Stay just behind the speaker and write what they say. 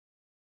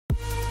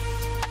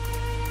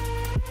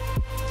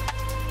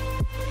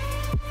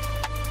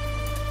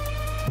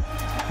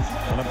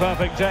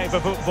perfect day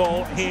for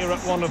football here at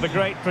one of the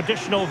great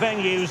traditional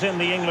venues in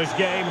the English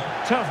game,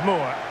 Turf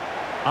Moor.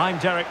 I'm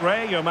Derek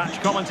Ray, your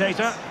match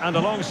commentator, and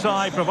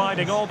alongside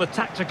providing all the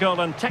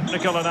tactical and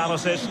technical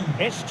analysis,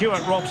 it's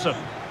Stuart Robson.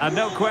 And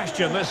no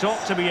question, this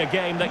ought to be a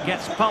game that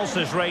gets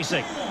pulses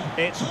racing.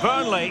 It's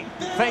Burnley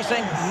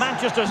facing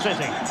Manchester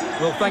City.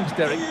 Well, thanks,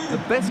 Derek.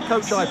 The best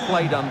coach I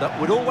played under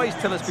would always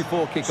tell us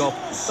before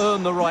kick-off,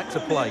 earn the right to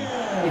play.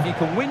 If you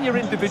can win your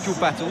individual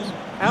battles,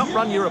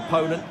 outrun your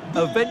opponent,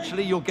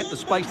 eventually you'll get the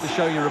space to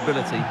show your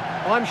ability.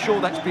 I'm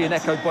sure that's being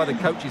echoed by the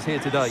coaches here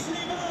today.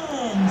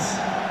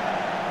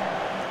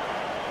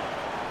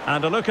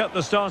 And a look at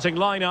the starting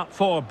lineup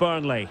for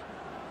Burnley.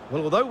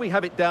 Well, although we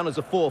have it down as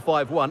a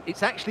 4-5-1,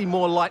 it's actually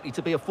more likely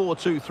to be a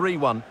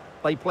 4-2-3-1.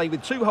 They play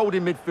with two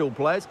holding midfield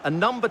players, a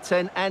number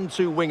 10 and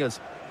two wingers.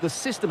 The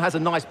system has a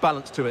nice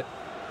balance to it.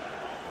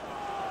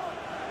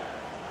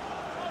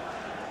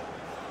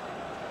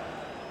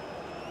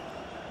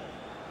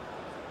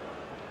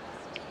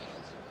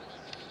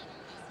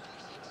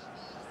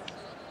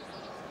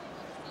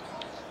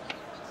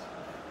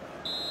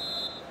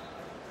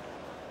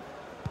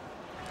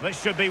 This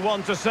should be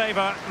one to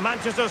savour.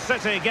 Manchester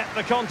City get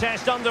the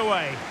contest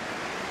underway.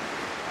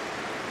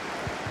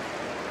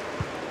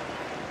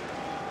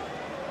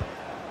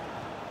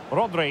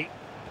 Rodri.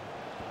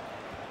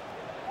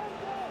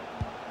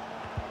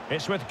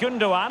 It's with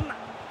Gundogan.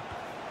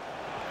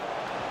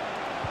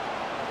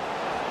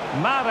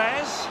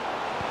 Mahrez.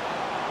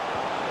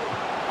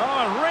 Oh,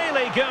 a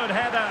really good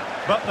header.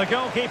 But the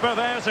goalkeeper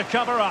there to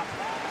cover up.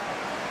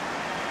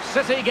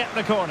 City get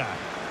the corner.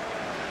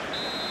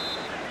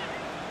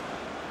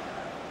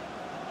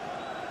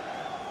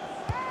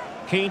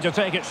 Keen to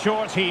take it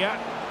short here.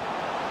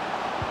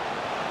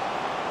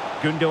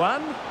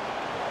 Gundogan.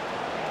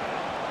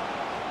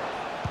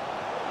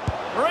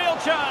 Real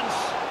chance.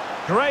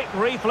 Great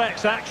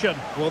reflex action.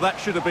 Well, that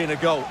should have been a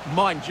goal.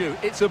 Mind you,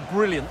 it's a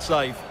brilliant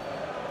save.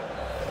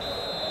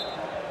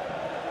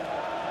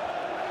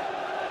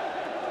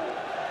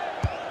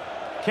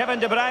 Kevin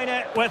De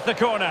Bruyne with the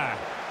corner.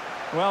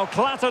 Well,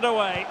 clattered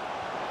away.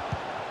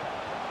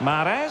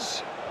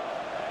 Mahrez.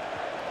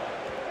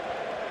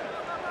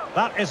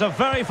 That is a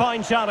very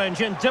fine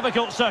challenge in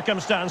difficult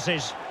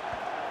circumstances.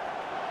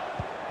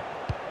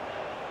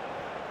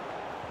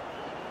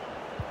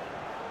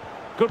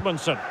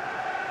 Goodmanson.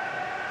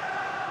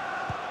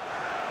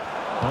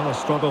 Well, a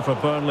struggle for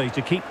Burnley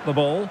to keep the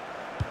ball.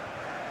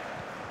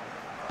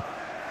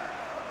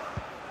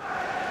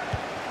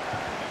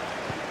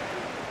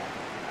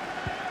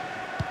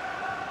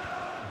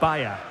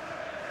 Bayer.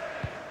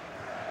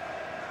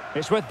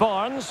 It's with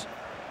Barnes.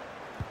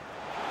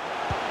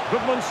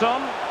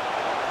 Goodmanson.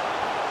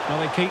 Well,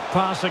 they keep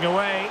passing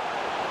away.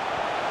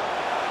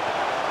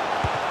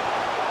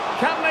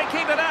 Can they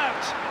keep it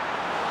out?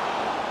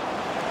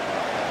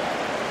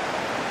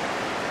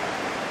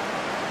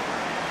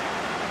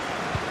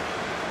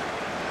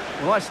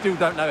 Well, I still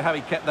don't know how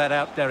he kept that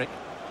out, Derek.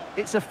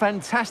 It's a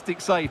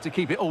fantastic save to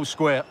keep it all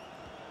square.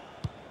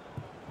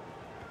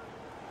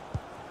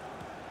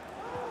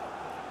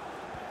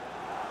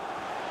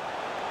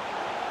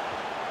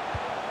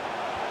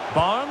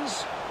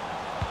 Barnes.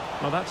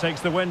 Well, that takes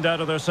the wind out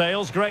of their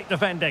sails. Great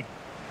defending.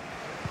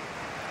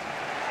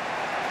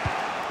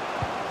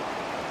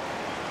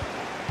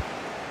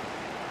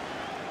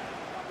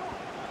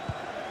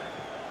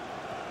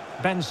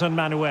 Benson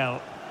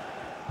Manuel.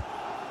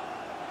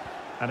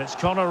 And it's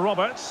Connor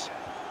Roberts.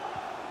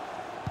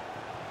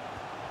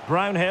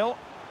 Brownhill.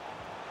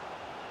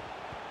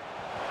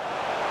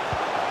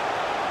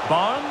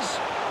 Barnes.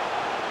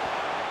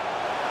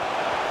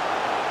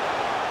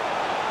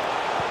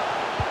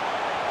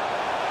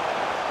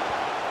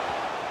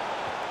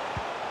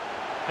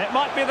 It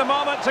might be the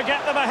moment to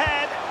get them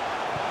ahead.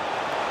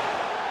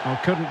 Well,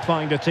 couldn't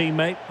find a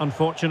teammate,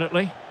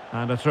 unfortunately.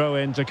 And a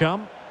throw-in to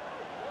come.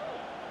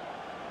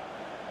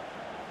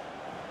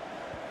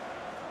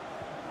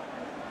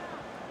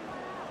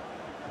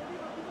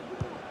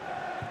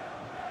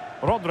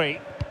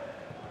 Rodri.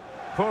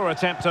 Poor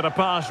attempt at a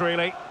pass,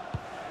 really.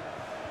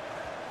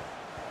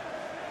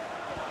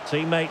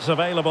 Teammates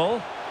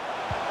available.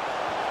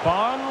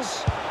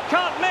 Barnes.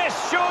 Can't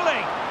miss,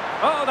 surely.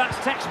 Oh, that's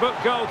textbook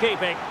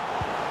goalkeeping.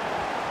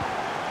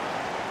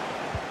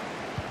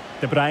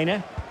 De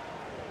Bruyne.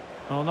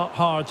 Well, not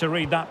hard to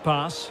read that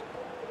pass.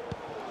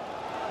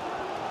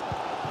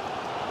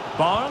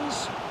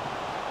 Barnes.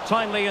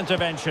 Timely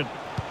intervention.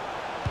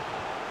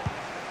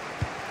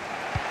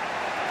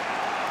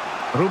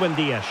 Ruben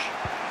Dias.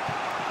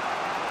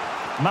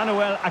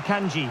 Manuel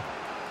Akanji.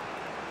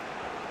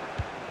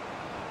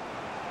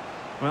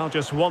 Well,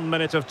 just 1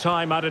 minute of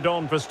time added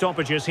on for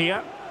stoppages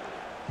here.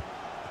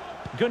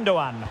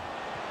 Gundogan.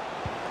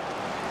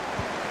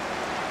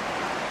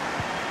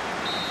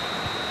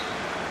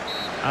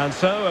 And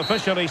so,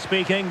 officially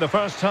speaking, the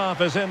first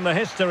half is in the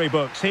history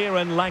books here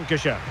in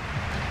Lancashire.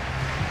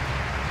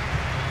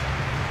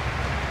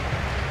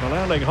 Well,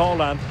 Erling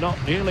Haaland not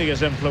nearly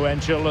as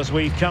influential as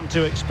we've come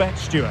to expect,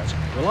 Stuart.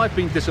 Well, I've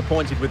been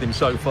disappointed with him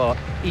so far.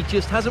 He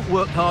just hasn't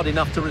worked hard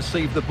enough to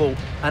receive the ball,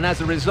 and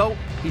as a result,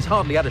 he's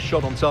hardly had a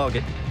shot on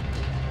target.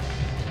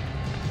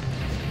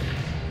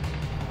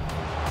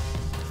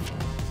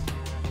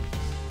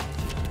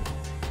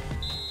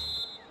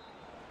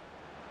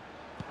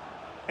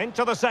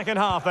 Into the second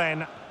half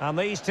then, and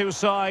these two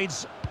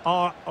sides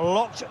are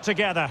locked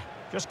together.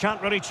 Just can't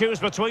really choose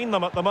between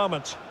them at the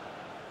moment.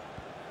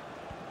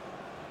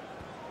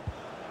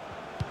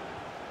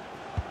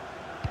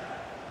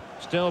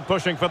 Still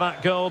pushing for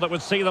that goal that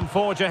would see them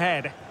forge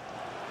ahead.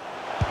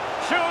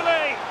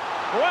 Surely!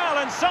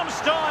 Well, in some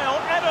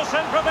style,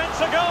 Ederson prevents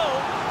a goal.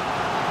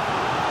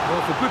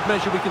 Well, for good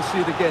measure, we can see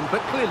it again, but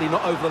clearly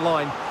not over the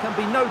line. Can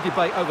be no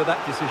debate over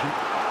that decision.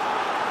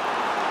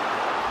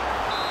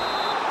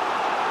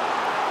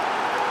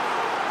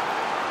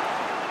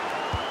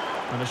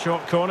 And a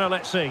short corner,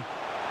 let's see.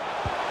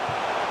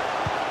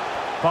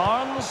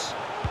 Barnes.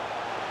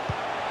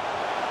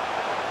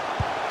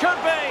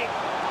 Could be!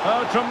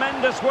 Oh,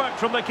 tremendous work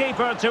from the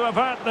keeper to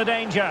avert the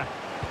danger.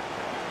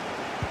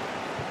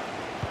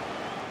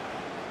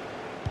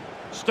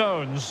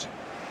 Stones.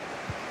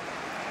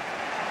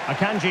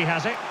 Akanji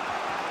has it.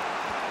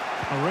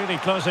 Oh, really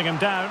closing him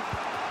down.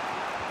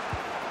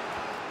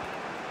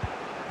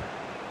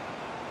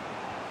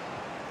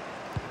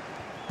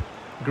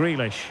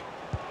 Grealish.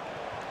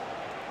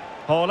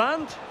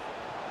 Haaland.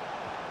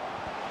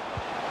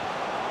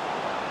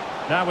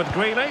 Now with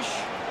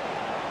Grealish.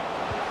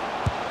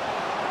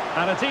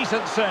 And a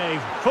decent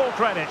save, full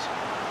credit.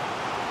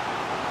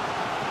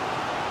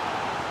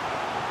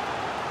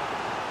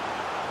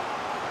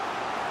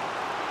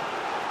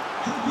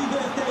 Happy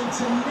birthday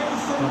to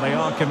Nathan. Well, they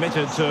are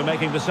committed to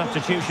making the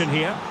substitution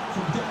here.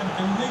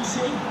 And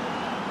Lucy.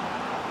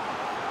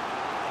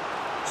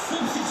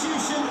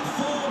 Substitution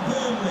for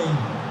Burnley.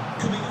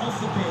 Coming off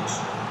the pitch,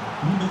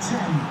 number 10,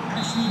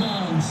 Ashley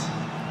Barnes.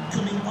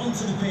 Coming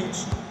onto the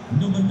pitch,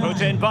 number 9.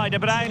 Put in by De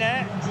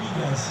Bruyne.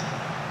 Rodriguez.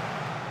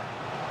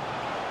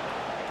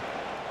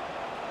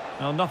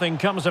 Well, nothing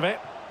comes of it.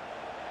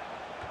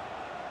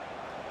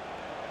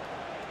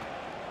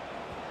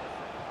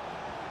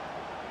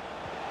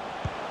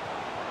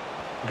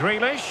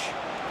 Grealish.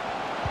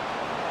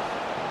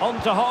 On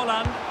to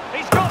Haaland.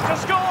 He's got to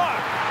score!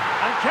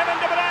 And Kevin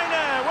De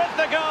Bruyne with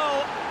the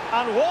goal.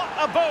 And what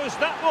a boost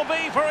that will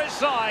be for his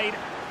side.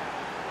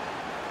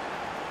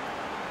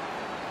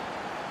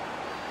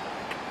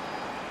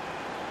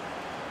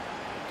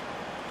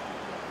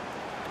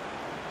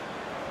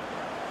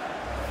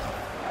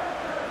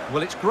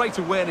 Well, it's great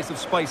awareness of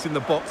space in the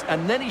box,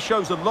 and then he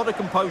shows a lot of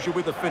composure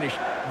with the finish.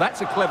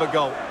 That's a clever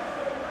goal.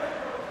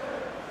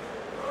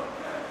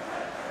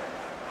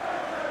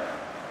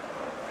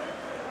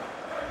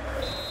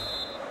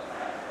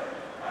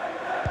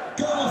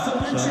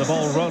 So the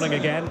ball rolling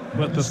again,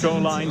 with the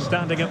scoreline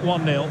standing at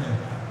 1-0.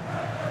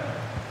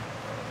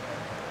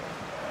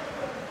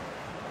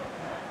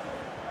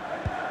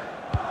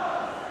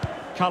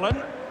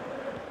 Cullen.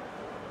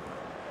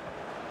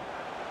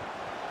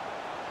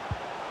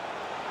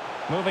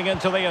 Moving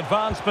into the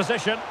advanced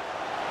position.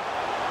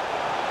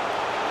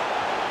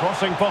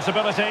 Crossing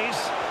possibilities.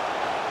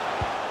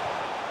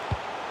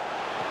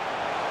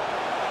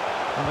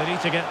 And they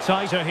need to get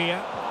tighter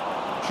here.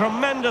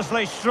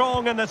 Tremendously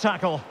strong in the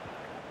tackle.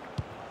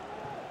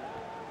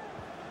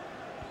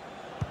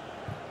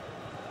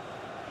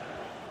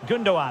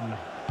 Gundogan.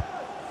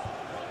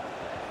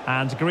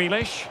 And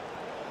Grealish.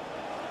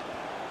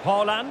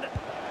 Haaland.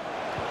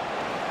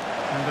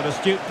 And an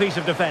astute piece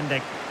of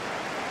defending.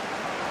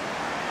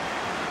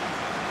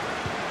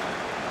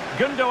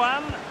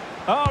 Gundogan.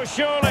 Oh,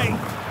 surely.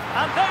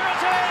 And there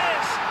it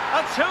is!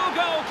 A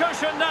two-goal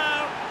cushion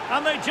now.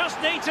 And they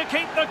just need to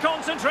keep the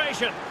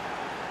concentration.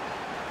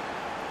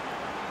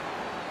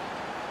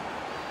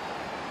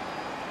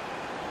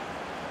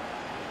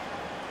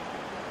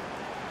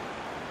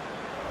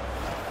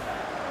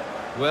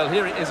 Well,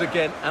 here it is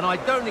again, and I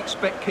don't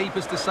expect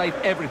keepers to save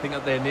everything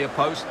at their near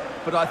post,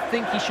 but I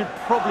think he should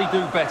probably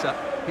do better.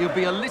 He'll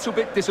be a little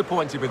bit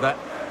disappointed with that.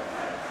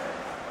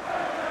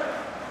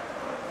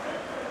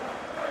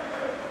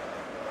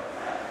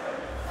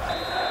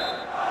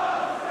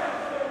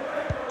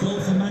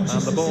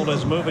 And the ball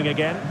is moving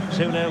again.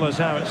 2-0 is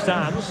how it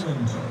stands.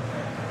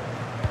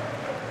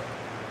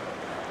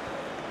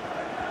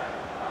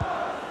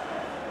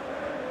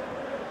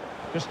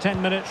 Just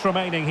 10 minutes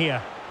remaining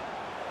here.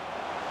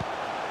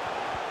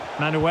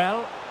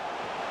 Manuel.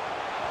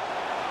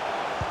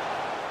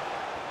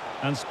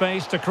 And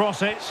space to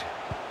cross it.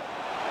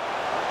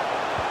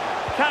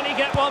 Can he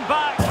get one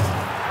back?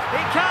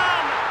 He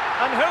can!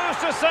 And who's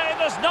to say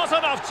there's not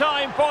enough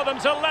time for them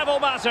to level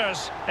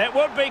matters? It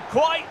would be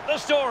quite the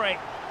story.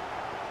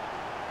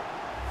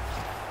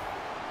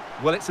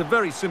 Well, it's a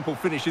very simple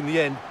finish in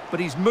the end, but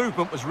his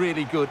movement was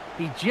really good.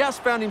 He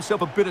just found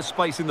himself a bit of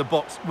space in the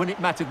box when it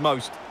mattered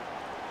most.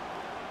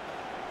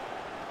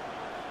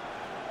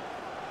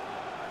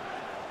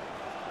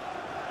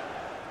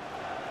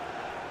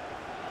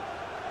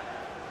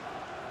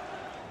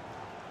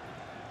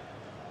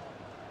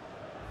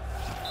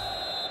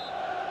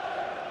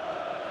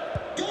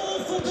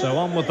 So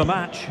on with the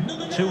match.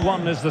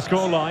 2-1 is the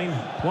scoreline.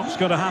 What's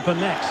going to happen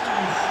next?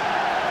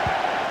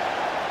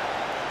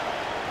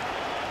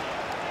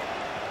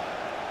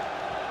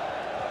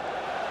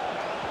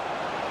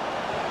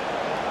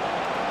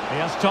 He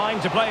has time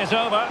to play it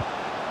over.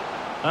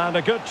 And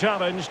a good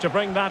challenge to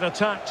bring that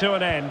attack to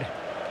an end.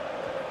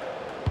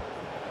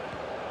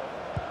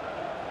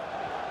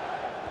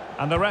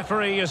 And the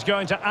referee is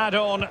going to add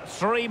on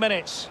 3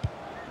 minutes.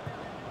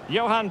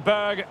 Johan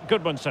Berg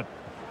Gudmundsson.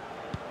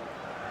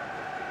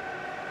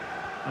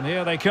 And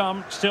here they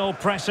come, still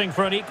pressing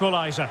for an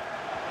equaliser.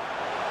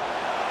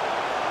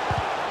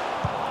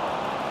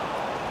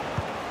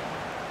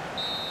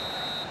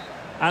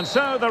 And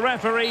so the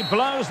referee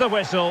blows the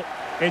whistle.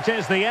 It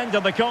is the end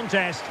of the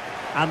contest.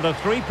 And the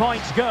 3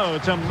 points go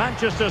to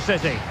Manchester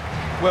City.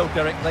 Well,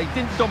 Derek, they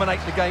didn't dominate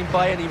the game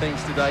by any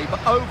means today,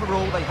 but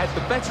overall they had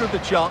the better of the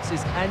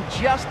chances and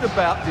just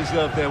about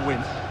deserved their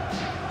win.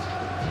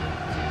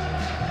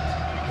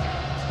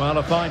 Well,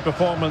 a fine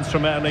performance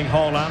from Erling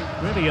Haaland,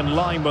 really in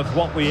line with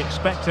what we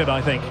expected,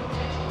 I think.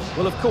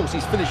 Well, of course,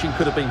 his finishing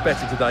could have been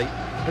better today,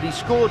 but he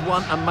scored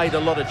one and made a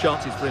lot of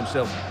chances for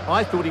himself.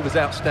 I thought he was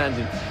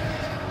outstanding.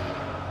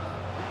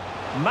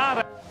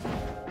 Mad.